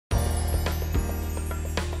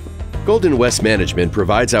Goldenwest Management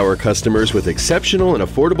provides our customers with exceptional and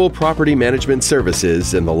affordable property management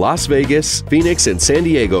services in the Las Vegas, Phoenix, and San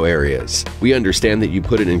Diego areas. We understand that you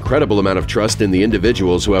put an incredible amount of trust in the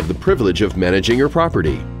individuals who have the privilege of managing your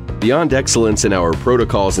property. Beyond excellence in our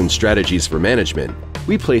protocols and strategies for management,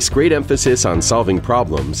 we place great emphasis on solving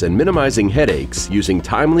problems and minimizing headaches using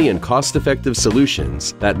timely and cost-effective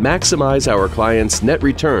solutions that maximize our clients' net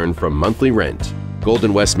return from monthly rent.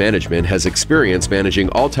 Goldenwest Management has experience managing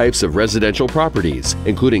all types of residential properties,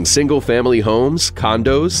 including single-family homes,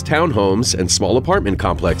 condos, townhomes, and small apartment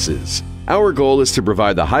complexes. Our goal is to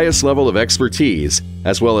provide the highest level of expertise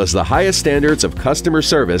as well as the highest standards of customer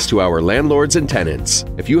service to our landlords and tenants.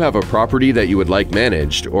 If you have a property that you would like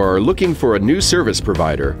managed or are looking for a new service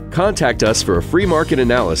provider, contact us for a free market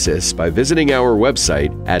analysis by visiting our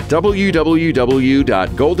website at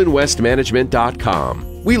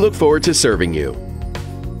www.goldenwestmanagement.com. We look forward to serving you.